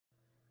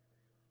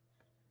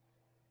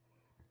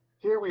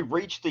Here we've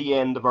reached the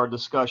end of our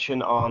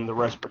discussion on the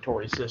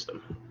respiratory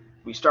system.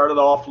 We started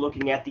off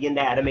looking at the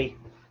anatomy,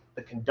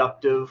 the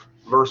conductive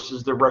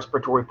versus the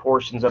respiratory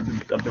portions of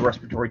the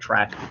respiratory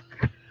tract.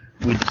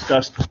 We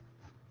discussed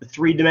the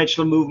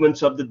three-dimensional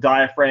movements of the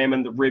diaphragm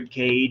and the rib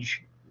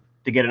cage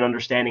to get an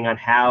understanding on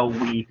how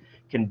we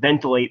can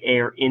ventilate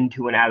air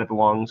into and out of the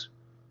lungs.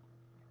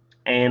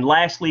 And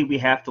lastly, we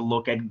have to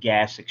look at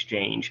gas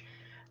exchange.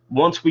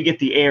 Once we get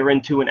the air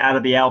into and out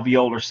of the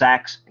alveolar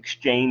sacs,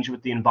 exchange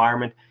with the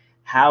environment,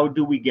 how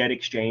do we get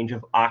exchange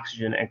of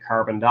oxygen and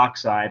carbon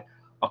dioxide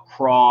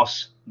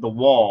across the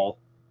wall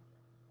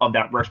of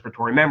that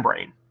respiratory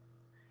membrane?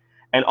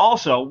 And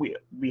also,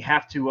 we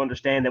have to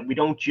understand that we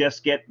don't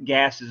just get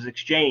gases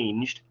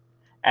exchanged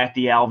at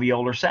the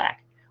alveolar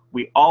sac.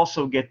 We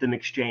also get them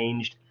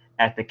exchanged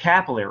at the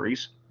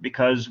capillaries,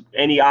 because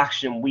any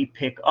oxygen we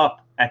pick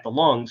up at the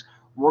lungs,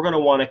 we're going to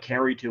want to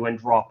carry to and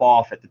drop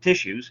off at the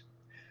tissues,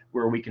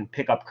 where we can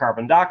pick up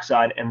carbon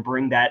dioxide and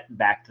bring that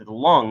back to the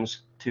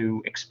lungs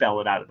to expel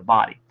it out of the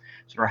body.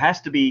 So there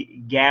has to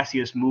be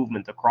gaseous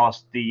movement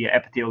across the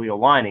epithelial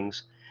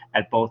linings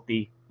at both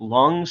the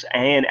lungs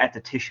and at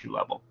the tissue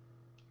level.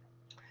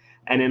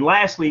 And then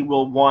lastly,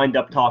 we'll wind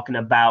up talking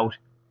about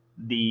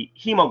the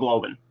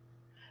hemoglobin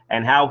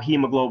and how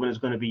hemoglobin is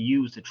going to be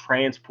used to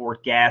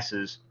transport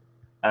gases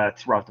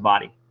throughout the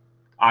body,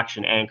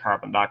 oxygen and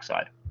carbon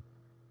dioxide.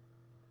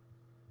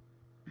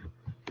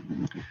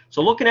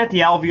 So looking at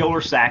the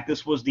alveolar sac,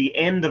 this was the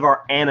end of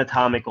our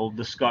anatomical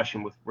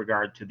discussion with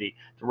regard to the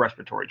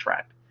respiratory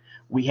tract.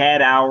 We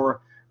had our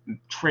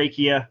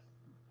trachea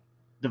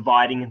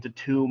dividing into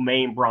two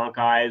main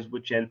bronchi,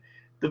 which then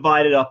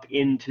divided up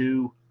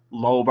into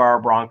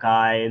lobar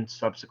bronchi and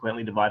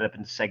subsequently divided up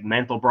into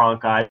segmental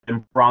bronchi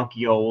and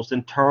bronchioles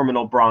and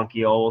terminal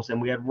bronchioles,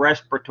 and we had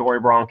respiratory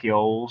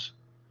bronchioles.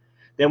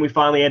 Then we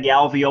finally had the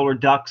alveolar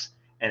ducts,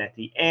 and at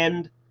the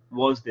end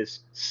was this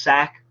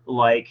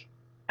sac-like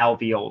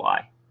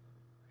alveoli.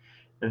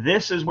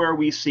 This is where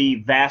we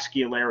see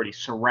vascularity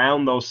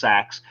surround those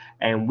sacs,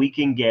 and we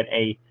can get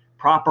a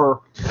proper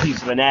piece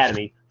of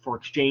anatomy for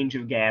exchange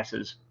of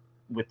gases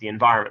with the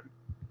environment.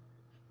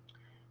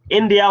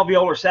 In the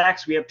alveolar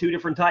sacs, we have two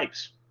different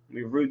types.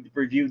 We've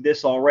reviewed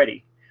this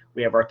already.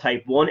 We have our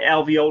type 1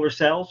 alveolar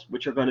cells,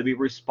 which are going to be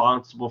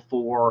responsible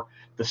for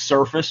the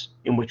surface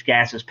in which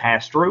gases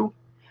pass through,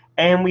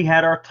 and we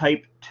had our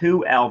type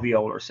 2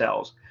 alveolar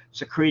cells,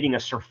 secreting a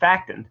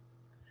surfactant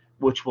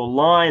which will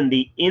line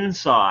the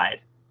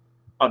inside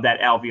of that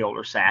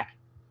alveolar sac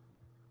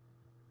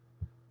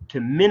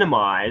to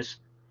minimize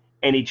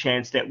any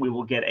chance that we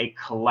will get a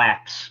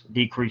collapse,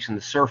 decreasing the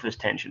surface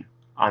tension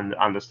on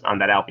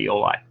that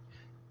alveoli.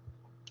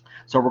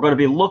 So we're going to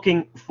be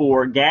looking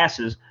for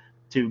gases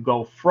to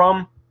go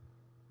from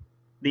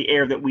the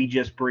air that we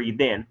just breathed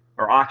in,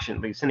 or oxygen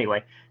at least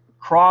anyway,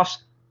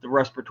 across the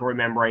respiratory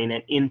membrane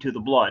and into the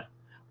blood,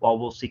 while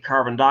we'll see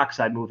carbon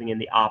dioxide moving in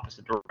the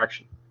opposite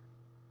direction.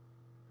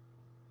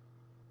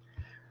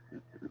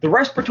 The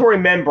respiratory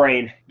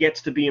membrane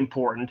gets to be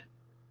important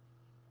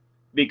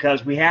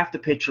because we have to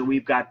picture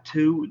we've got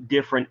two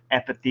different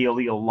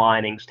epithelial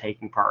linings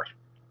taking part.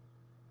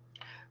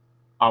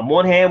 On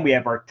one hand, we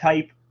have our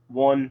type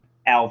 1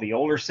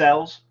 alveolar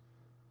cells,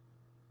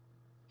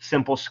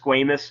 simple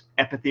squamous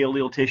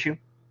epithelial tissue,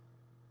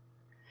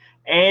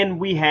 and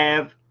we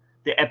have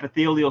the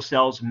epithelial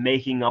cells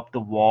making up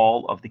the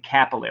wall of the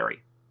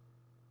capillary.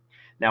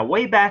 Now,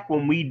 way back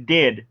when we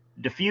did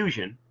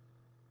diffusion,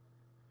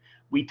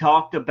 we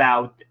talked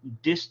about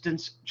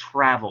distance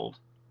traveled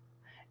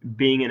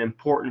being an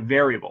important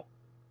variable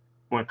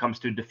when it comes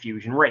to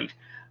diffusion rate.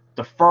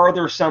 The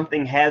further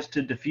something has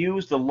to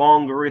diffuse, the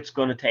longer it's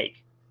going to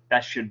take.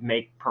 That should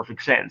make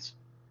perfect sense.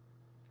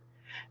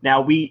 Now,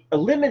 we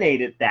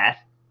eliminated that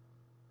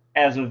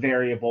as a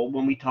variable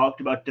when we talked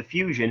about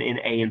diffusion in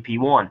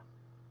A&P1,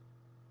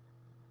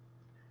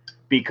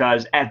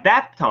 because at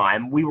that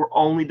time we were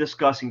only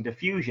discussing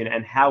diffusion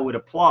and how it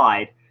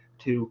applied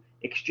to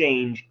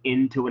exchange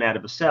into and out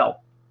of a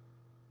cell.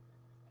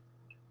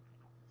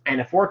 And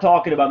if we're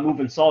talking about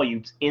moving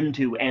solutes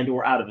into and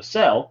or out of a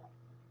cell,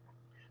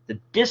 the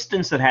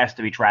distance that has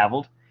to be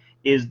traveled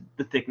is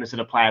the thickness of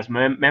the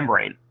plasma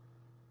membrane.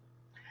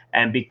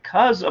 And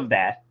because of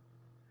that,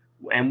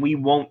 and we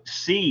won't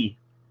see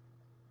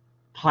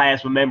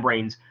plasma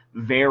membranes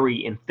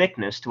vary in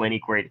thickness to any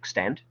great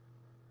extent,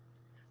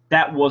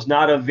 that was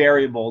not a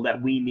variable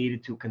that we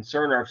needed to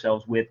concern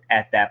ourselves with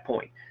at that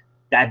point.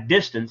 That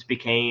distance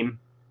became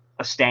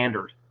a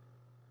standard,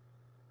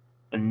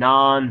 a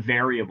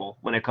non-variable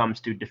when it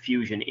comes to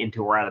diffusion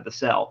into or out of the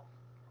cell.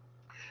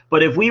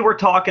 But if we were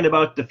talking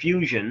about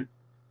diffusion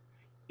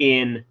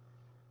in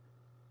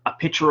a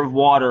pitcher of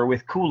water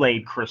with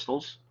Kool-Aid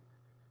crystals,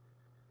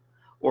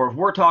 or if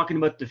we're talking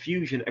about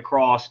diffusion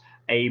across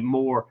a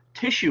more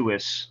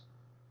tissuous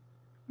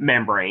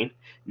membrane,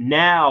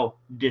 now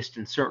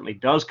distance certainly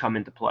does come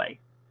into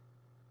play.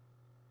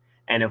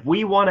 And if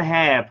we want to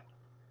have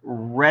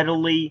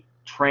readily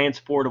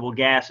transportable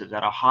gases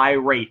at a high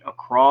rate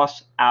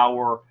across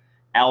our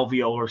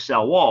alveolar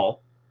cell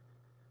wall,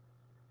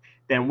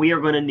 then we are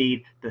going to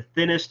need the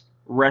thinnest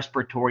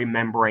respiratory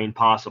membrane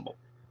possible.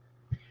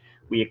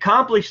 We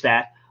accomplish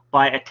that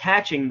by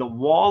attaching the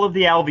wall of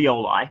the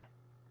alveoli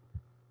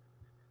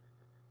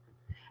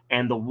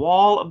and the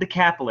wall of the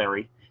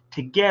capillary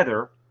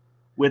together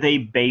with a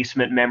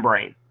basement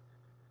membrane.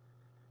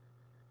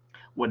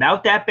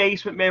 Without that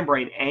basement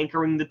membrane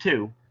anchoring the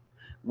two,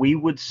 we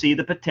would see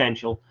the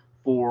potential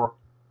for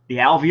the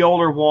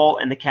alveolar wall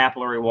and the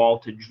capillary wall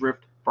to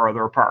drift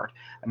further apart.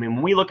 I mean,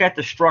 when we look at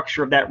the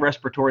structure of that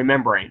respiratory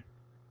membrane,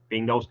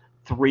 being those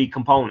three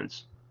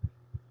components,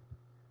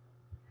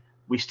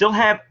 we still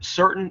have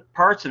certain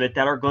parts of it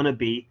that are going to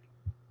be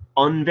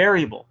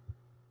unvariable.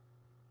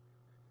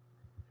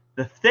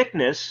 The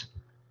thickness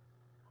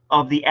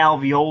of the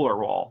alveolar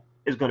wall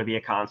is going to be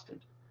a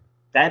constant.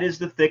 That is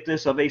the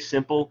thickness of a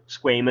simple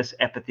squamous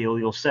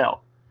epithelial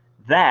cell.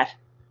 That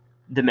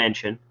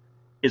dimension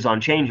is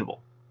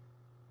unchangeable.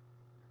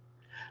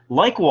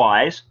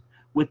 Likewise,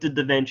 with the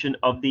dimension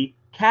of the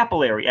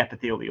capillary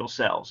epithelial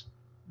cells,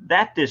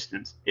 that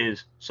distance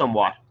is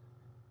somewhat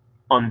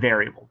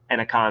unvariable and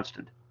a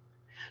constant.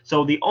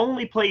 So the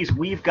only place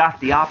we've got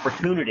the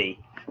opportunity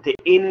to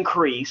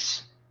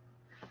increase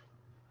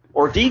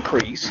or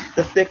decrease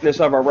the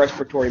thickness of our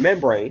respiratory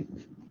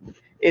membrane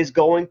is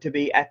going to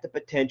be at the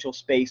potential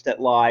space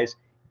that lies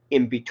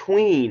in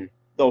between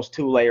those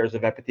two layers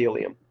of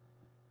epithelium.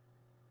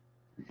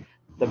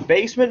 The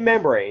basement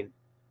membrane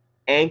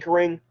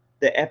anchoring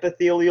the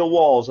epithelial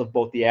walls of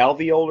both the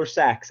alveolar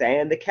sacs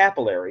and the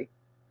capillary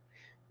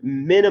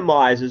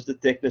minimizes the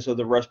thickness of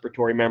the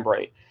respiratory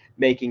membrane,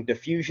 making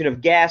diffusion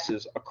of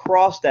gases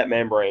across that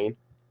membrane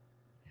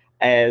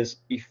as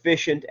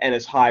efficient and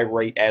as high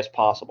rate as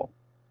possible.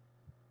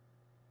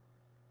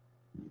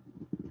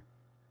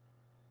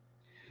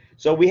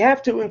 So we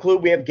have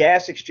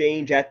gas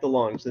exchange at the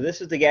lungs. So this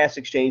is the gas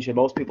exchange that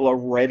most people are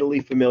readily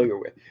familiar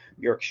with.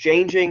 You're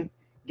exchanging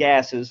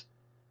gases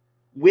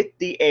with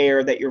the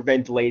air that you're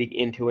ventilating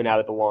into and out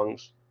of the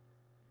lungs.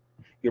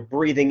 You're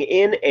breathing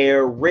in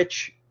air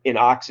rich in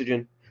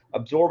oxygen,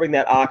 absorbing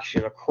that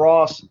oxygen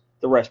across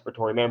the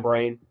respiratory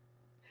membrane.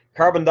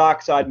 Carbon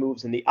dioxide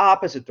moves in the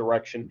opposite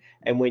direction,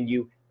 and when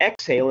you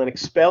exhale and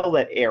expel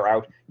that air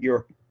out,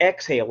 you're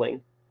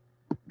exhaling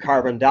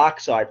carbon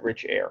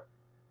dioxide-rich air.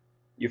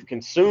 You've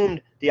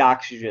consumed the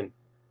oxygen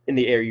in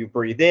the air you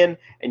breathe in,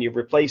 and you've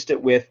replaced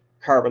it with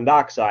carbon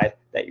dioxide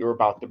that you're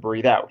about to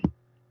breathe out.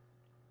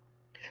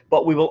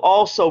 But we will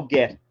also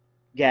get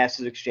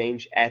gases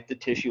exchanged at the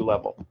tissue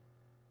level.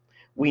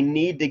 We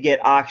need to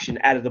get oxygen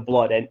out of the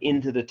blood and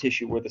into the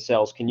tissue where the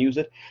cells can use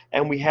it,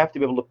 and we have to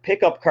be able to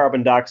pick up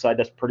carbon dioxide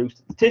that's produced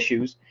in the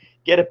tissues,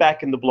 get it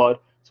back in the blood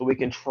so we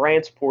can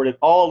transport it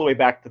all the way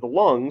back to the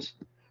lungs,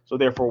 so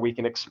therefore we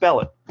can expel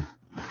it.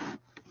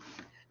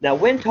 Now,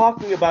 when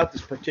talking about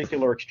this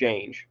particular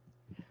exchange,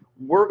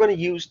 we're going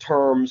to use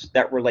terms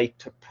that relate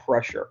to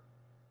pressure,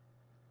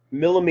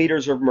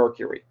 millimeters of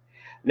mercury.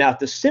 Now,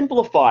 to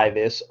simplify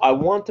this, I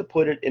want to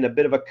put it in a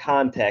bit of a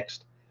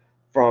context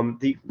from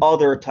the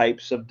other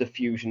types of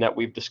diffusion that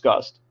we've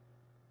discussed.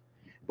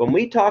 When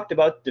we talked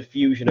about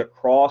diffusion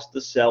across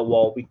the cell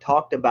wall, we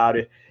talked about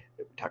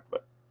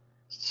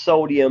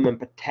sodium and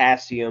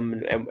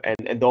potassium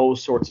and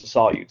those sorts of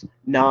solutes,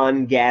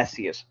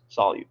 non-gaseous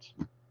solutes.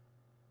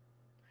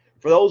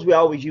 For those, we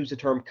always use the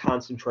term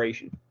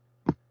concentration.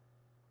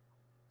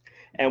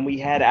 And we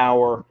had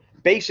our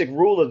basic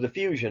rule of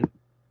diffusion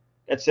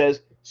that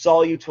says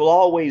solutes will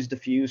always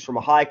diffuse from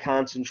a high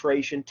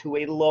concentration to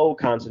a low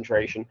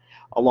concentration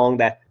along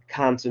that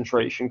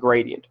concentration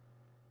gradient.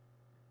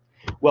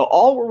 Well,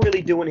 all we're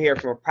really doing here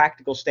from a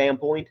practical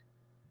standpoint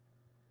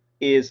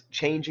is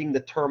changing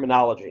the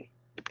terminology.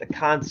 The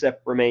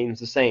concept remains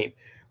the same.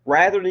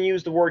 Rather than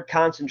use the word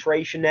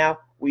concentration now,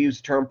 we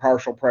use the term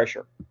partial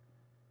pressure,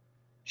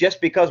 just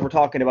because we're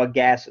talking about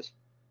gases.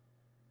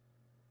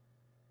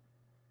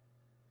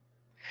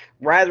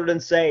 Rather than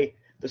say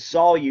the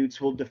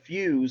solutes will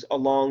diffuse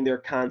along their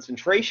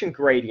concentration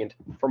gradient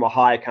from a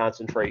high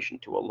concentration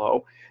to a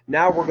low,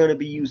 now we're going to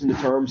be using the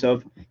terms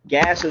of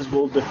gases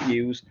will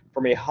diffuse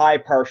from a high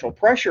partial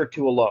pressure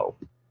to a low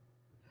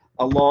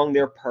along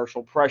their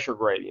partial pressure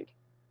gradient.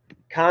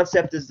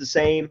 Concept is the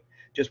same,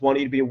 just want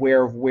you to be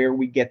aware of where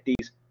we get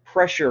these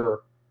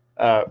pressure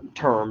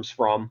terms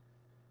from.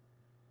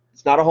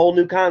 It's not a whole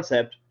new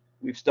concept.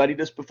 We've studied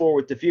this before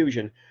with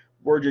diffusion.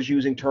 We're just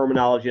using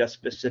terminology that's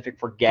specific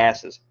for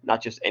gases,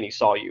 not just any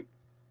solute.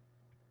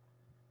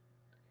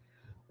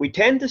 We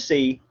tend to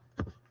see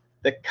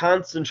the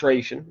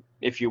concentration,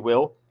 if you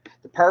will,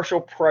 the partial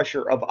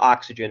pressure of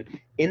oxygen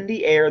in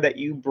the air that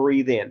you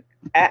breathe in,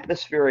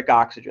 atmospheric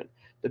oxygen,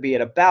 to be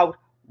at about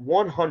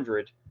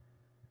 100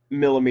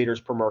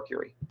 millimeters per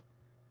mercury.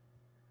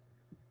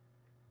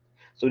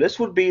 So this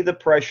would be the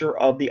pressure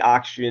of the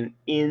oxygen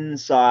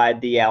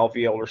inside the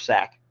alveolar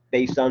sac,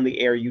 based on the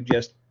air you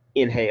just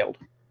inhaled.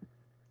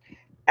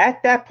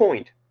 At that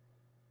point,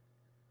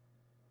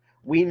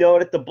 we know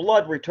that the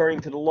blood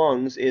returning to the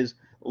lungs is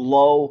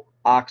low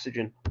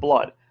oxygen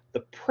blood.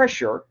 The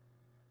pressure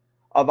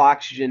of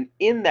oxygen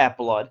in that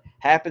blood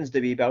happens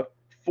to be about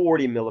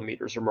 40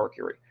 millimeters of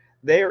mercury.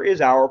 There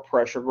is our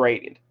pressure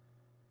gradient.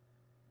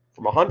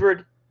 From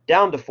 100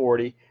 down to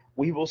 40,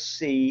 we will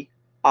see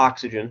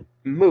oxygen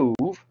move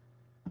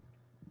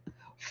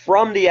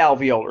from the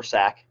alveolar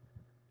sac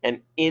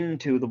and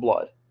into the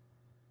blood,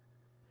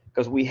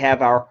 because we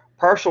have our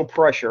partial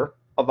pressure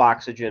of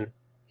oxygen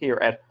here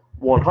at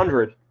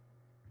 100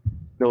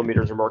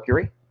 millimeters of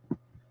mercury.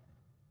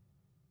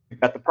 We've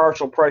got the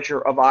partial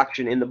pressure of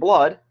oxygen in the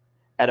blood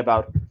at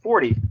about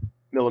 40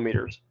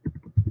 millimeters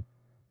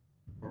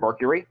of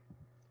mercury,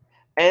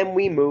 and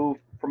we move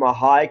from a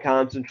high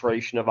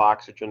concentration of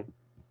oxygen,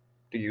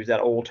 to use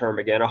that old term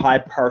again, a high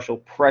partial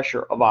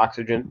pressure of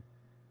oxygen,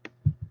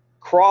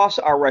 cross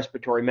our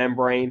respiratory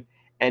membrane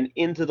and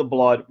into the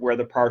blood where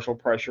the partial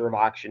pressure of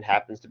oxygen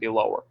happens to be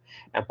lower.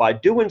 And by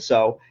doing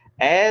so,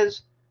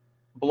 as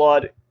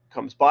blood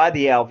comes by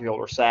the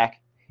alveolar sac,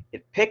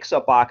 it picks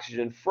up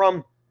oxygen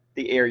from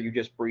the air you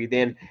just breathed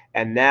in,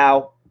 and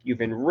now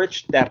you've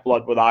enriched that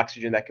blood with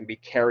oxygen that can be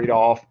carried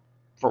off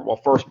from, well,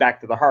 first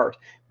back to the heart,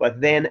 but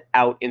then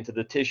out into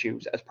the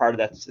tissues as part of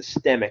that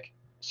systemic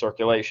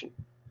circulation.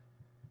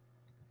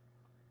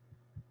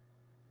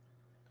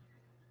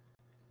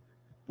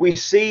 We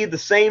see the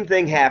same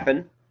thing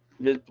happen,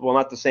 well,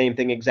 not the same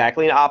thing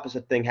exactly, an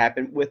opposite thing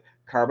happen with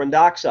carbon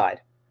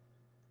dioxide.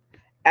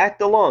 At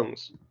the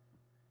lungs,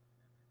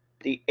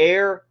 the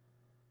air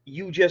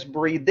you just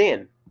breathed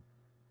in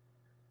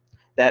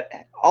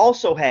that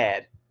also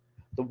had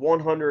the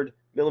 100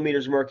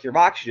 millimeters of mercury of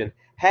oxygen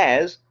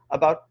has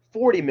about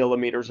 40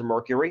 millimeters of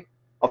mercury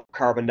of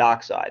carbon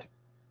dioxide.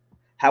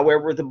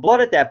 However, the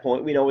blood at that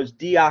point we know is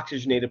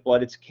deoxygenated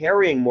blood. It's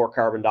carrying more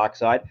carbon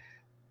dioxide.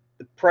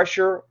 The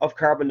pressure of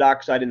carbon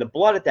dioxide in the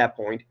blood at that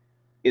point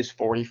is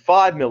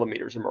 45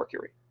 millimeters of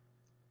mercury.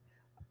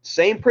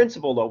 Same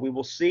principle though, we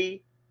will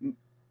see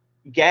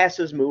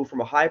gases move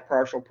from a high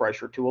partial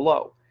pressure to a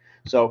low.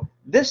 So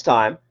this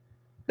time,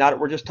 now that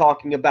we're just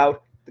talking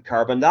about the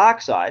carbon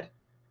dioxide,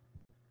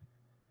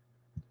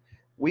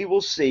 we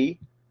will see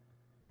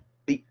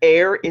the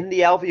air in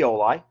the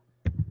alveoli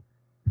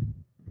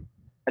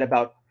at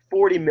about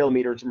 40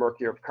 millimeters of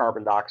mercury of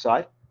carbon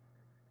dioxide.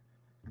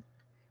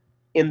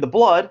 In the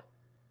blood,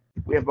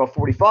 we have about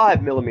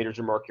 45 millimeters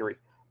of mercury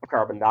of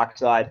carbon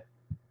dioxide.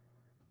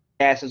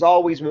 Gases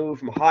always move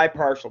from a high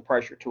partial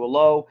pressure to a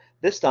low.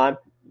 This time,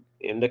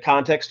 in the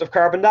context of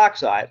carbon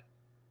dioxide,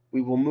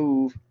 we will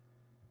move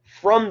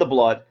from the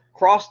blood,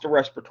 cross the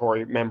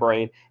respiratory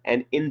membrane,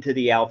 and into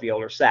the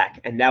alveolar sac.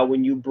 And now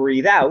when you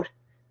breathe out,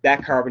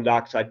 that carbon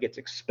dioxide gets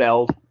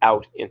expelled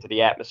out into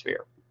the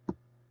atmosphere.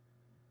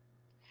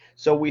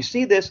 So we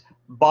see this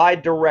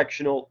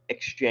bidirectional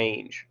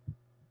exchange,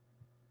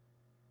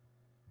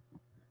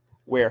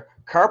 where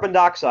carbon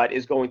dioxide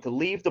is going to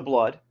leave the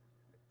blood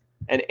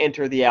and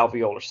enter the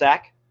alveolar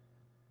sac.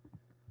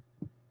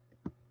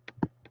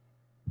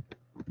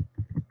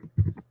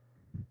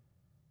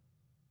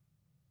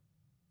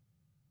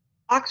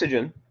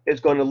 Oxygen is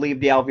going to leave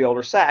the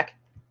alveolar sac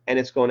and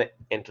it's going to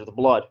enter the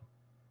blood.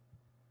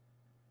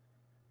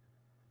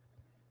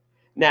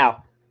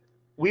 Now,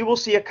 we will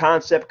see a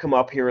concept come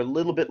up here a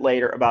little bit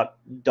later about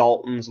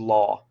Dalton's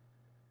law.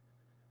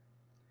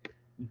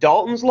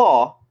 Dalton's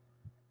law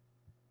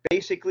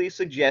basically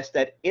suggests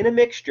that in a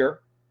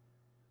mixture,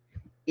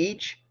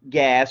 each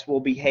gas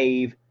will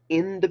behave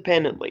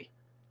independently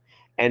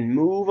and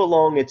move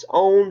along its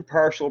own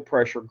partial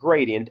pressure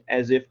gradient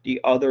as if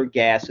the other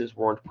gases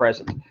weren't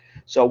present.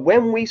 So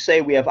when we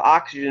say we have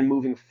oxygen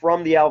moving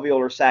from the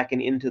alveolar sac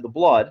and into the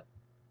blood,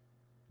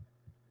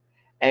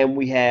 and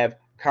we have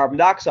carbon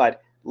dioxide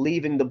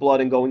leaving the blood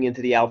and going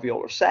into the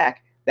alveolar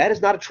sac, that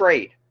is not a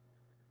trade.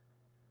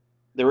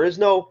 There is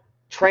no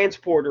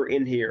transporter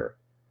in here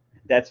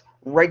that's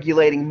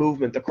regulating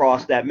movement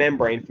across that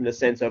membrane from the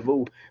sense of,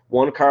 ooh,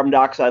 one carbon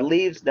dioxide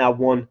leaves, now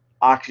one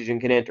oxygen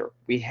can enter.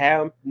 We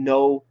have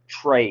no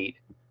trade.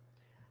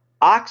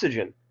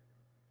 Oxygen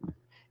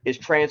is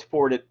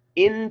transported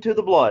into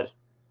the blood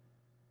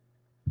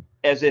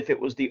as if it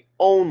was the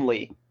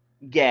only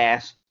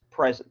gas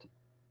present,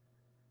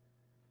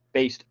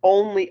 based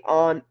only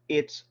on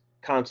its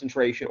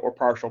concentration or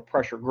partial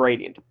pressure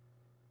gradient.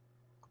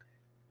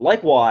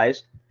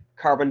 Likewise,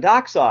 carbon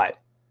dioxide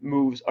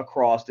moves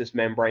across this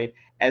membrane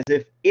as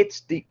if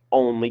it's the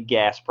only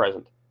gas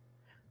present.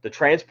 The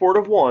transport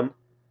of one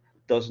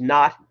does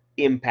not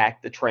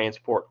impact the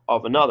transport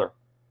of another.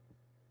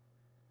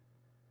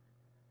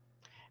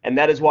 And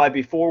that is why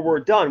before we're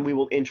done, we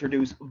will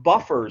introduce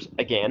buffers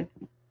again.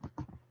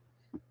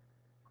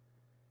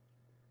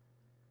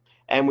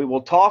 And we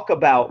will talk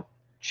about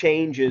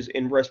changes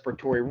in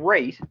respiratory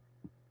rate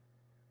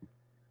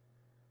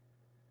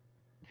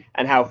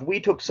and how if we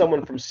took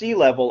someone from sea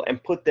level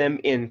and put them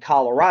in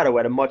Colorado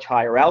at a much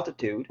higher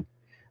altitude,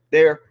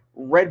 their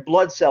red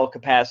blood cell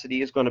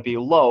capacity is going to be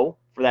low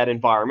for that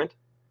environment.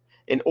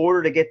 In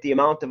order to get the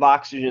amount of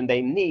oxygen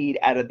they need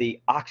out of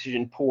the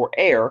oxygen poor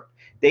air,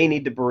 they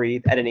need to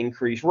breathe at an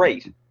increased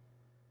rate.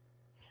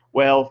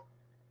 Well,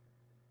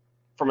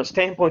 from a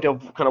standpoint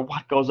of kind of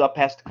what goes up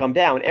has to come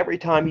down, every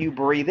time you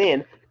breathe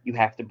in, you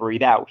have to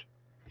breathe out.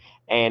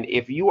 And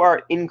if you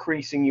are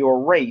increasing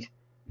your rate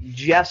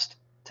just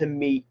to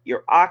meet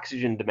your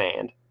oxygen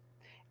demand,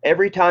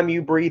 every time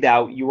you breathe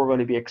out, you are going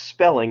to be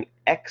expelling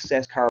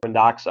excess carbon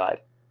dioxide,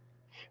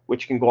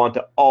 which can go on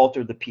to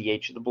alter the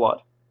pH of the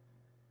blood.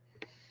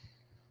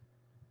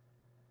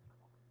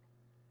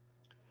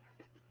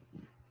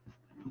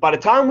 By the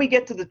time we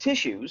get to the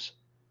tissues,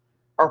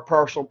 our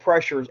partial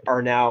pressures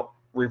are now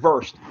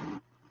reversed.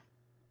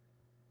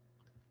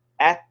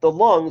 At the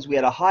lungs, we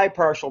had a high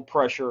partial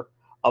pressure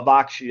of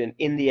oxygen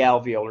in the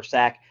alveolar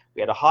sac.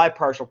 We had a high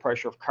partial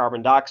pressure of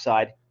carbon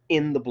dioxide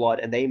in the blood,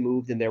 and they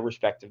moved in their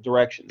respective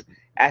directions.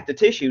 At the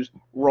tissues,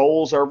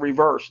 roles are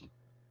reversed.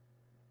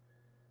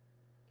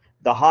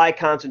 The high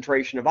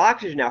concentration of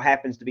oxygen now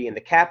happens to be in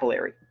the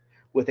capillary,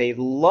 with a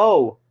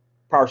low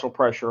partial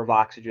pressure of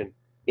oxygen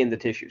in the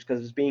tissues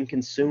because it's being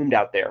consumed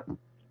out there.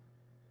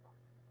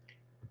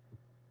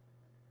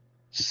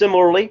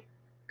 Similarly,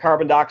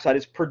 carbon dioxide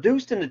is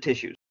produced in the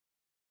tissues.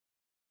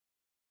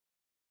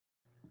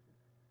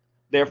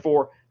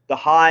 Therefore, the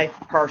high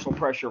partial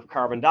pressure of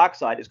carbon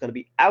dioxide is going to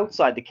be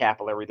outside the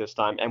capillary this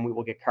time, and we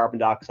will get carbon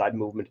dioxide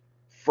movement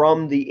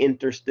from the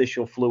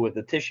interstitial fluid of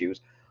the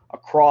tissues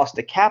across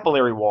the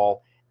capillary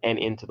wall and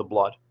into the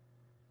blood.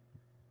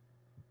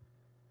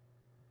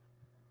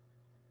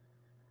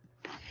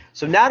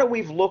 So now that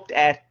we've looked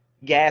at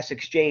gas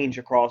exchange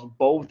across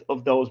both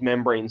of those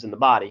membranes in the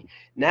body,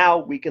 now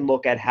we can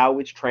look at how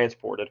it's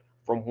transported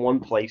from one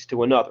place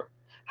to another.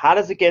 How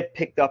does it get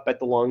picked up at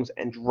the lungs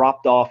and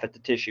dropped off at the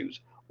tissues,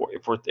 or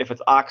if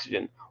it's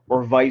oxygen,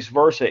 or vice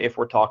versa if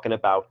we're talking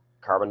about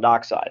carbon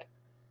dioxide?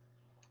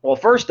 Well,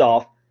 first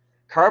off,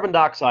 carbon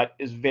dioxide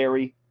is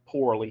very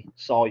poorly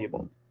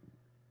soluble.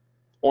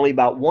 Only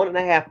about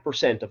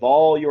 1.5% of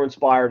all your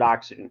inspired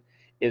oxygen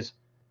is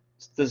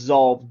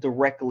dissolved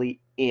directly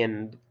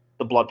in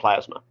the blood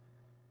plasma.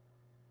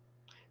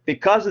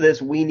 Because of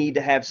this, we need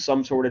to have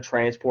some sort of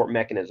transport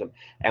mechanism,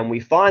 and we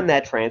find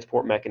that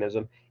transport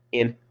mechanism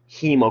in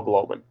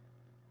hemoglobin,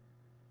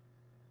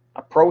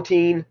 a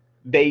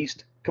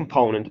protein-based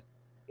component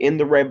in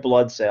the red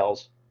blood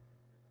cells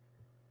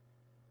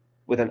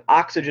with an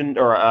oxygen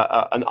or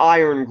an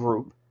iron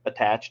group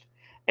attached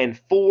and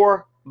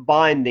 4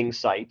 binding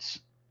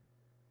sites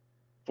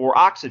for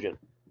oxygen.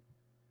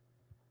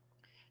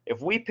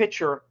 If we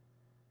picture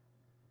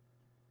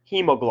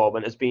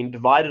hemoglobin as being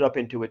divided up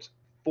into its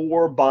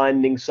 4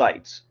 binding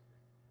sites,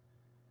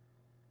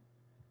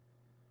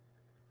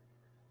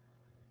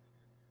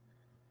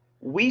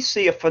 we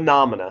see a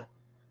phenomena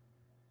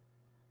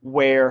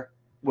where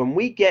when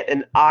we get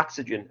an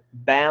oxygen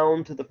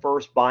bound to the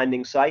first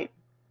binding site,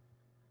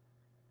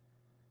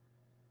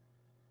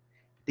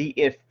 the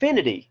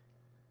affinity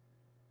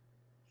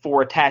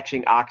for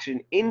attaching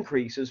oxygen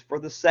increases for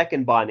the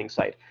second binding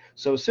site.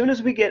 So as soon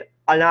as we get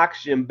an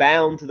oxygen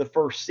bound to the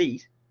first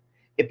seat,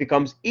 it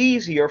becomes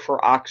easier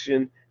for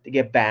oxygen to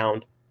get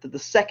bound to the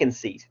second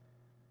seat,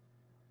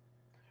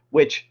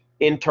 which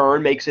in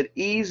turn makes it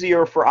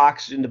easier for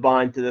oxygen to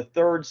bind to the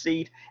third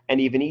seat,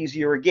 and even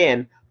easier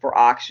again for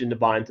oxygen to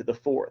bind to the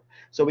fourth.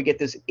 So we get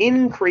this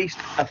increased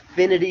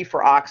affinity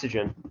for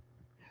oxygen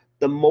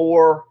the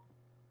more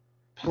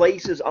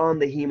places on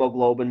the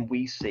hemoglobin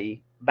we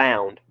see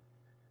bound.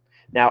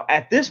 Now,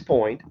 at this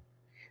point,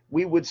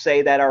 we would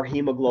say that our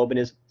hemoglobin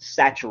is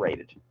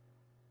saturated.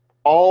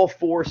 All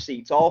 4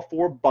 seats, all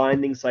 4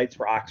 binding sites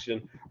for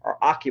oxygen are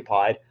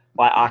occupied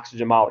by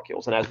oxygen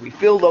molecules. And as we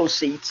fill those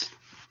seats,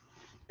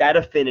 that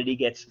affinity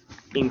gets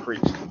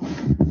increased.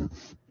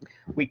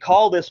 We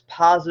call this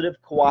positive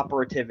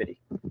cooperativity.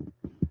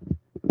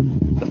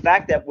 The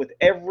fact that with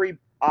every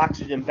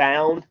oxygen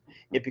bound,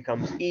 it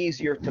becomes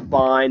easier to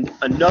bind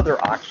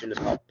another oxygen is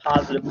called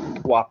positive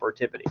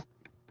cooperativity.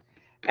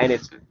 And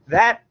it's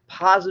that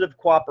positive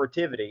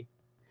cooperativity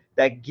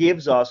that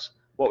gives us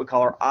what we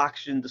call our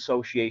oxygen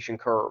dissociation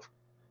curve.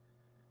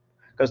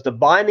 Because the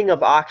binding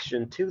of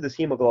oxygen to this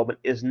hemoglobin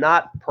is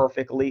not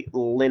perfectly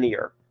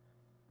linear.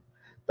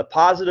 The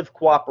positive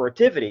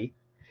cooperativity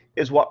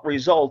is what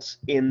results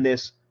in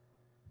this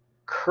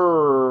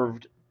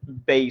curved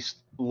based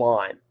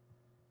line.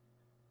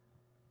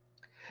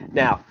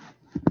 Now,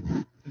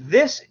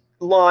 this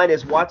line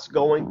is what's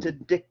going to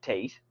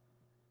dictate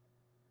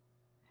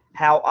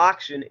how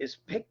oxygen is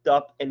picked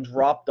up and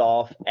dropped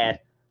off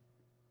at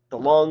the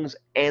lungs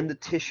and the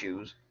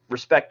tissues,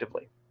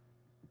 respectively.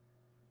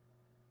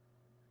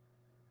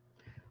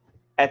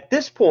 At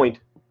this point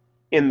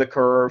in the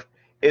curve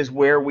is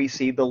where we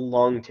see the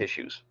lung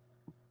tissues.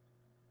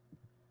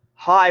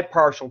 High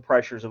partial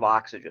pressures of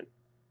oxygen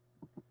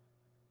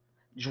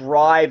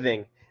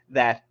driving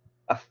that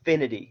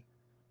affinity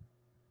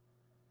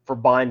for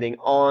binding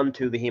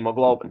onto the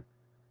hemoglobin.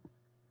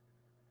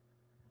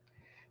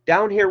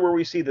 Down here where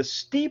we see the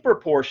steeper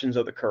portions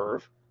of the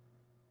curve,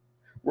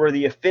 where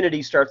the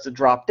affinity starts to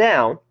drop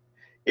down,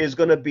 is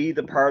going to be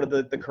the part of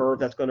the curve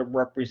that's going to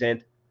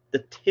represent the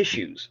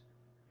tissues.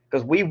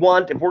 Because we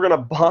want, if we're going to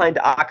bind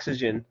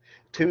oxygen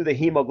to the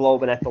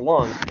hemoglobin at the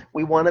lung,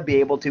 we want to be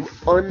able to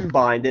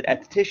unbind it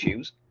at the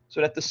tissues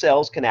so that the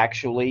cells can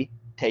actually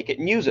take it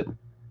and use it.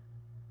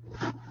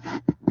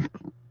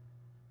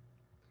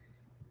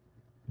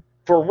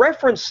 For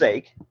reference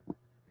sake,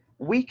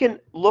 we can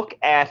look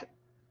at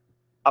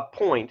a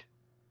point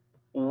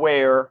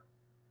where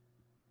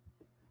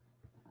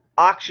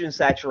oxygen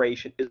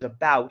saturation is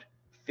about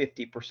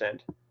 50%.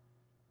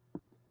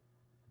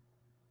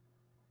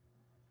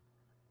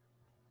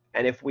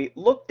 And if we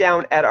look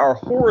down at our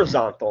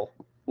horizontal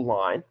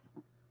line,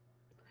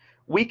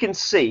 we can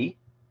see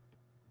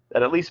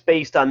that, at least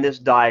based on this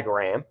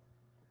diagram,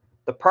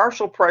 the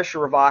partial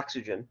pressure of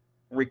oxygen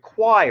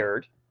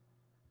required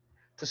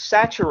to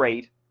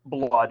saturate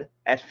blood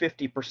at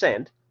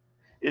 50%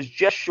 is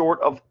just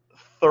short of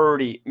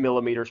 30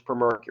 millimeters per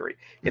mercury.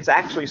 It's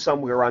actually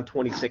somewhere around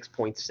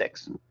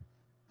 26.6.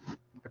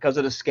 Because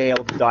of the scale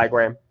of the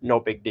diagram, no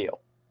big deal.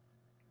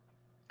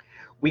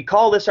 We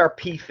call this our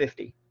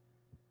P50.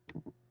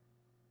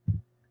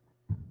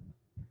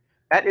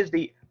 That is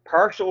the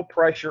partial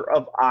pressure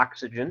of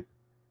oxygen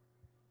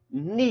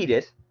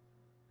needed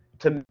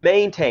to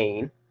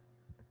maintain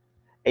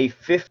a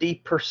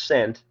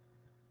 50%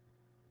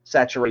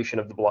 saturation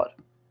of the blood.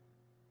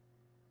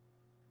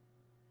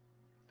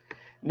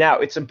 Now,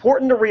 it's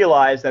important to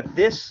realize that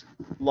this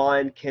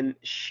line can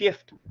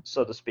shift,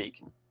 so to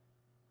speak.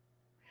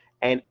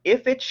 And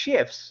if it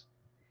shifts,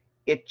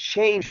 it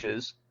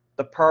changes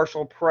the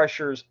partial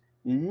pressures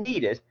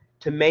needed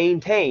to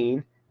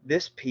maintain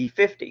this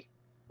P50,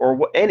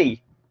 or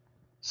any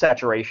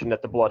saturation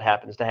that the blood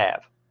happens to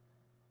have.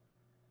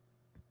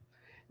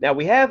 Now,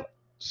 we have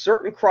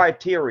certain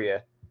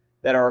criteria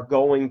that are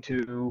going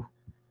to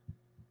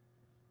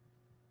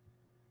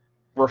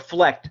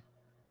reflect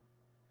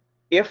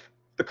if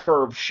the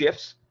curve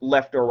shifts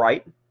left or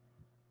right,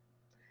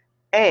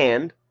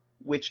 and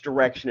which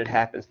direction it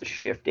happens to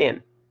shift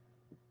in.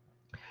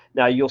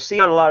 Now, you'll see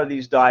on a lot of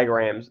these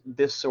diagrams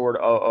this sort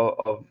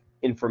of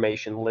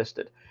information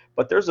listed,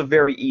 but there's a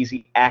very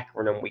easy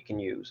acronym we can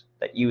use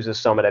that uses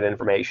some of that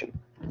information.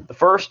 The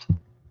first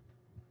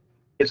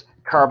is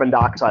carbon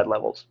dioxide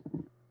levels.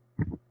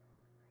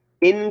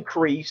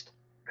 Increased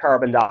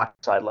carbon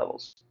dioxide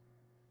levels.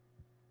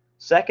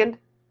 Second,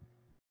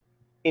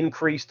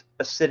 increased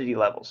acidity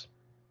levels.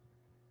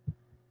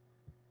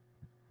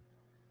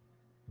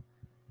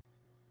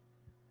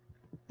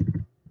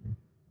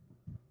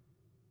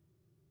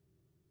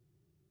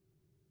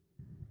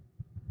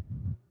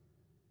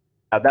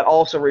 That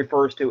also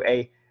refers to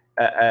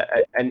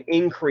an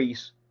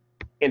increase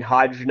in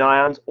hydrogen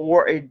ions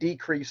or a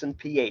decrease in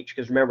pH,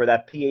 because remember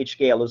that pH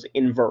scale is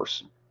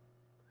inverse.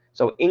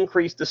 So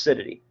increased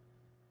acidity.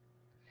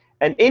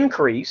 An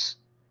increase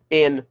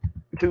in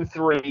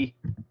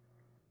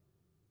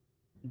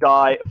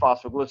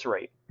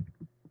 2,3-diphosphoglycerate.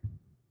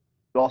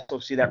 You also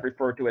see that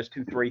referred to as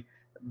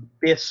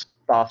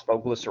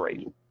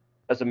 2,3-bisphosphoglycerate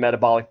as a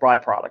metabolic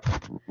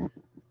byproduct.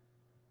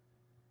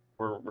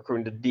 We're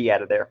recruiting the D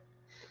out of there.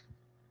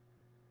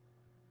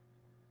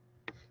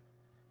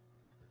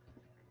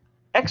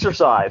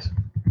 Exercise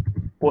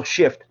will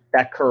shift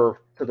that curve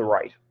to the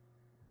right.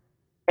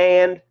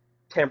 And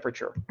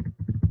temperature.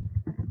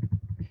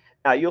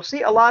 Now, you'll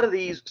see a lot of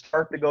these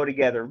start to go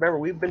together. Remember,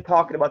 we've been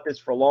talking about this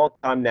for a long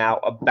time now,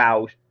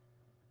 about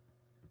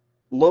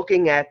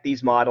looking at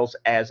these models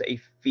as a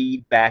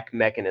feedback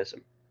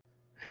mechanism.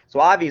 So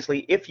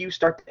obviously, if you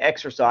start to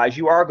exercise,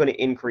 you are going to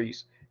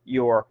increase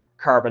your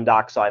carbon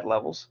dioxide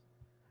levels.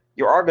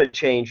 You are going to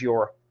change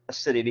your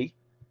acidity.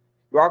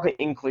 You are going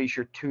to increase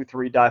your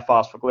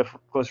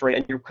 2,3-diphosphoglycerate,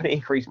 and you're going to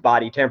increase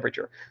body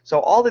temperature. So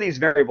all of these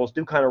variables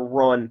do kind of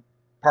run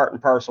part and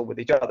parcel with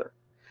each other.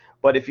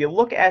 But if you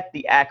look at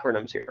the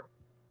acronyms here,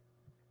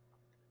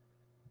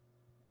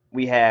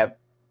 we have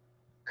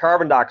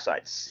carbon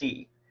dioxide,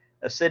 C,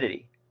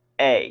 acidity,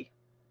 A.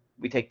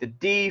 We take the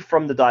D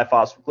from the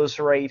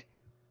diphosphoglycerate,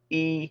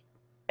 E,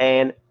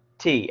 and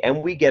T.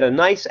 And we get a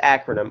nice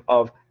acronym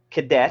of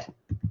cadet,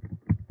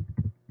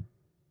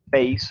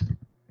 base,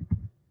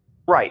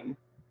 right.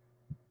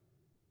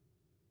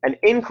 An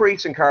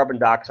increase in carbon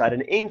dioxide,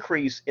 an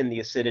increase in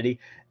the acidity,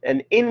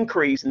 an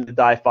increase in the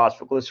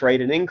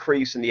diphosphoglycerate, an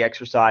increase in the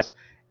exercise,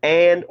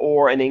 and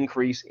or an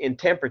increase in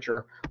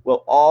temperature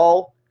will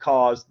all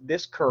cause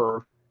this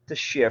curve to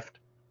shift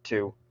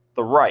to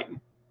the right.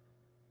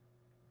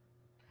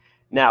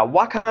 Now,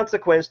 what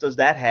consequence does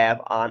that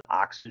have on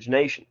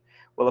oxygenation?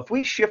 Well, if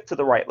we shift to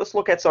the right, let's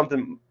look at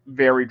something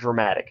very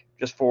dramatic,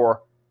 just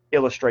for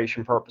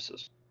illustration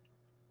purposes.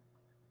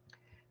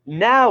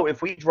 Now,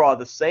 if we draw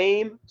the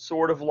same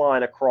sort of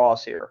line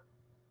across here,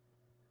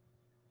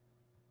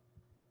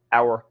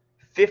 our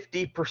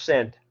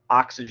 50%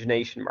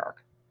 oxygenation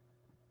mark.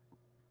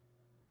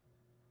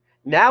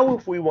 Now,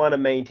 if we want to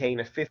maintain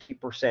a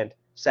 50%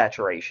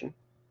 saturation,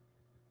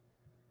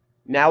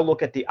 now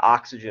look at the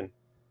oxygen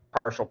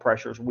partial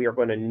pressures we are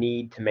going to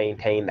need to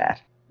maintain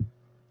that.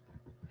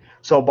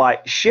 So by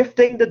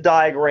shifting the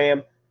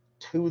diagram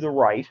to the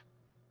right,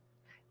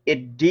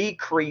 it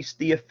decreased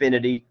the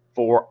affinity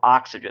for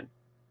oxygen.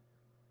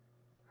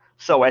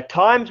 So at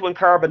times when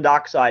carbon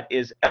dioxide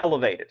is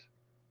elevated,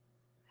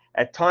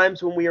 at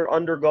times when we are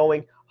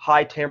undergoing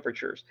high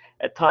temperatures,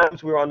 at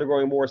times we're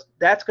undergoing more,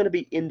 that's going to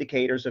be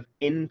indicators of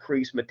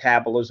increased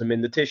metabolism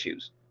in the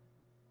tissues.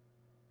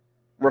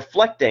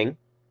 reflecting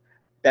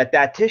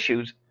that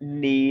tissues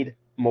need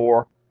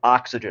more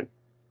oxygen.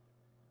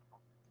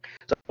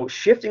 So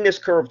shifting this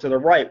curve to the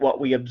right, what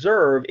we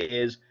observe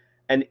is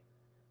an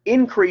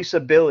increased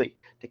ability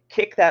to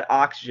kick that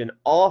oxygen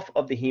off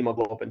of the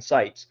hemoglobin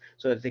sites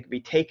so that they can be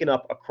taken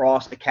up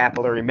across the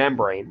capillary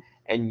membrane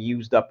and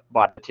used up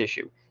by the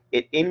tissue.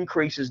 It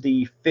increases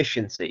the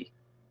efficiency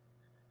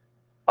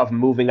of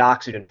moving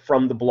oxygen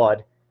from the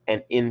blood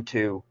and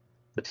into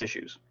the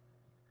tissues.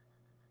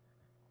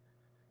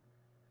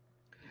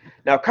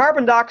 Now,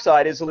 carbon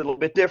dioxide is a little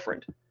bit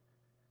different,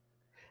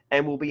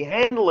 and we'll be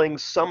handling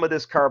some of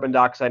this carbon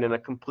dioxide in a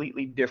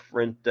completely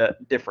different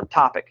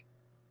topic.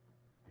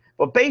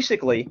 But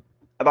basically,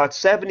 about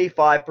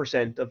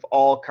 75% of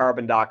all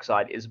carbon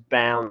dioxide is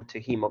bound to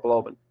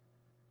hemoglobin.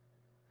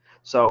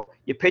 So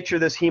you picture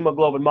this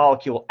hemoglobin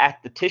molecule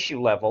at the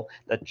tissue level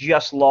that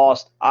just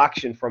lost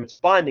oxygen from its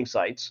binding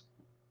sites.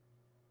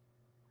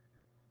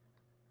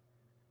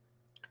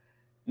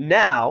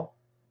 Now,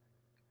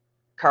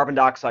 carbon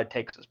dioxide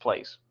takes its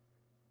place.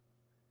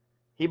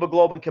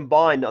 Hemoglobin can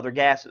bind to other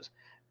gases.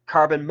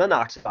 Carbon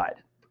monoxide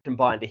can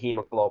bind to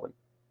hemoglobin.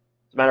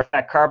 As a matter of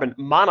fact, carbon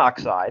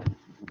monoxide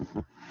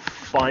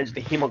binds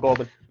to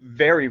hemoglobin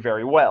very,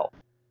 very well.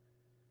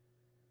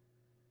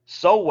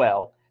 So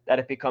well that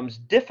it becomes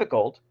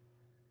difficult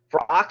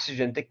for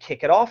oxygen to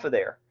kick it off of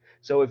there.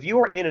 So if you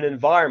are in an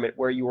environment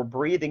where you are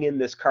breathing in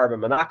this carbon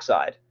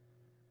monoxide,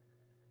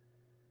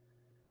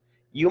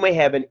 you may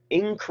have an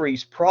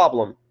increased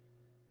problem,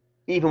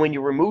 even when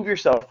you remove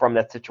yourself from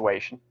that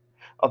situation,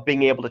 of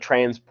being able to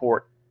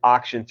transport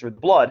oxygen through the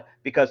blood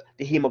because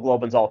the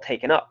hemoglobin's all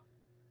taken up.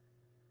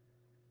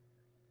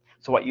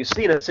 So what you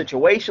see in a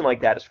situation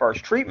like that, as far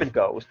as treatment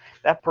goes,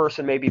 that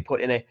person may be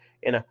put in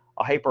a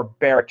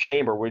hyperbaric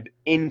chamber with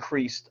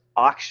increased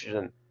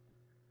oxygen.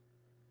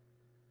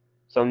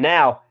 So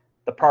now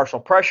the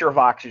partial pressure of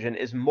oxygen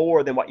is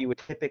more than what you would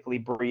typically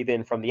breathe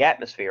in from the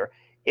atmosphere.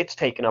 It's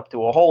taken up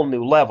to a whole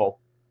new level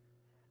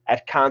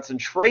at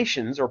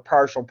concentrations or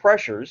partial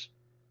pressures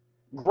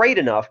great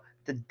enough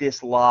to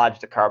dislodge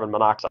the carbon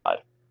monoxide.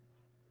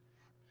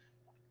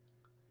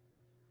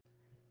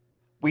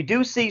 We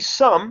do see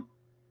some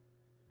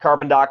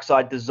carbon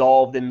dioxide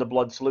dissolved in the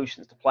blood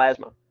solutions, the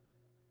plasma.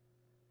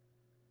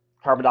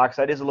 Carbon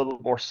dioxide is a little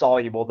more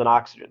soluble than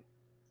oxygen.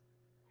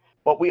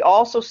 But we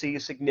also see a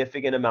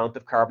significant amount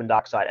of carbon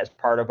dioxide as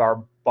part of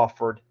our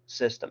buffered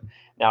system.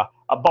 Now,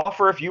 a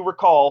buffer, if you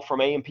recall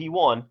from A&P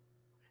 1,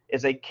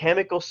 is a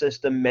chemical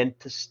system meant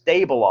to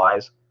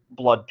stabilize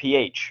blood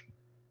pH.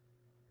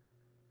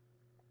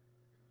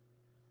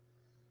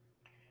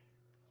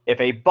 If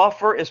a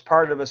buffer is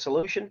part of a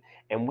solution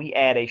and we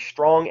add a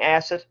strong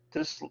acid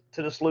to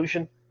the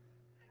solution,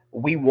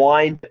 we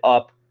wind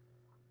up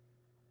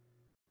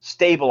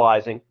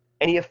stabilizing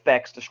any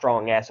effects the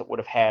strong acid would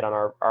have had on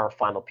our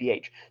final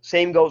pH.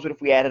 Same goes with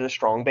if we added a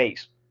strong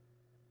base.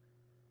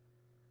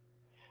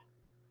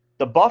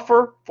 The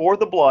buffer for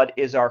the blood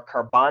is our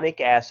carbonic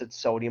acid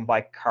sodium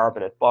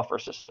bicarbonate buffer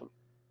system.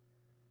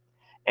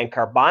 And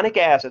carbonic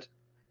acid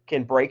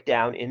can break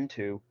down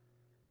into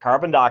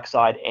carbon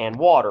dioxide and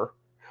water.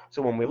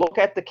 So when we look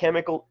at the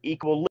chemical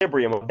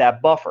equilibrium of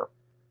that buffer,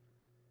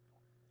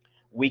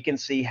 we can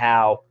see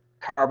how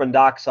carbon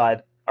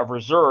dioxide of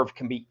reserve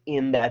can be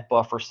in that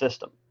buffer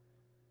system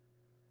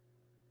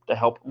to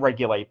help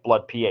regulate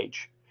blood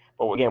pH.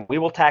 But again, we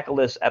will tackle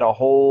this at a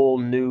whole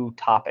new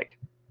topic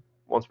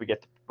once we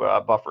get to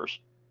buffers.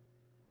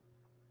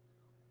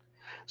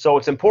 So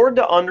it's important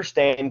to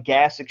understand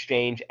gas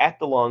exchange at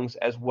the lungs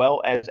as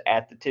well as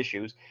at the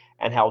tissues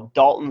and how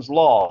Dalton's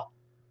law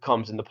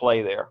comes into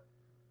play there.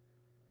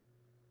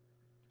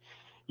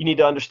 You need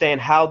to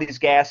understand how these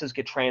gases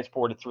get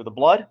transported through the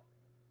blood.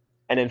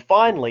 And then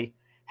finally,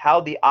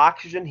 how the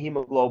oxygen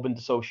hemoglobin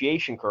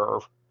dissociation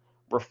curve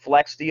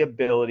reflects the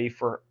ability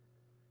for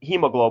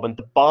hemoglobin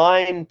to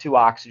bind to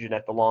oxygen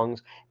at the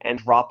lungs and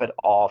drop it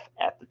off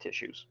at the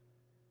tissues.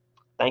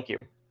 Thank you.